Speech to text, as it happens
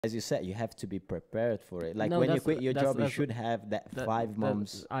as you said, you have to be prepared for it. Like No, when you quit your job, you that's should have that that 5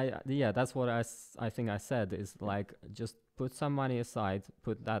 months. yeah, that's what I think I said is like just put some money aside,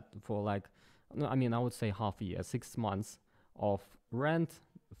 put that for like, no, I mean I would say half a year, 6 months of rent,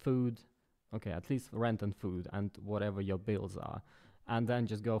 food, okay, at least rent and food and whatever your bills are, and then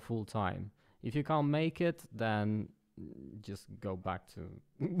just go full time. If you can't make it, then just go back to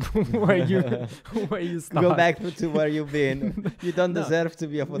where you where you Go start. back to where you've been. You don't No, deserve to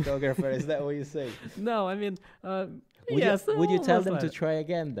be a photographer. Is that what you say? no, I mean, Would you yes, would you tell almost them to like. try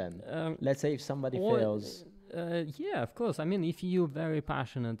again then? Um, Let's say if somebody or, fails. yeah, of course. I mean, if you're very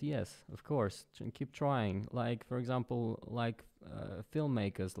passionate, yes, of course, keep trying. Like, for example, like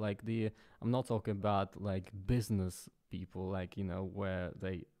filmmakers, like I'm not talking about like business people, like, where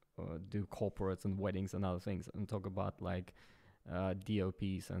they do corporates and weddings and other things. I'm talking about like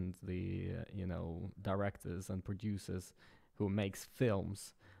DOPs and the, directors and producers who makes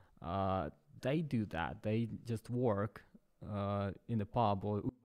films. They do that. They just work in a pub or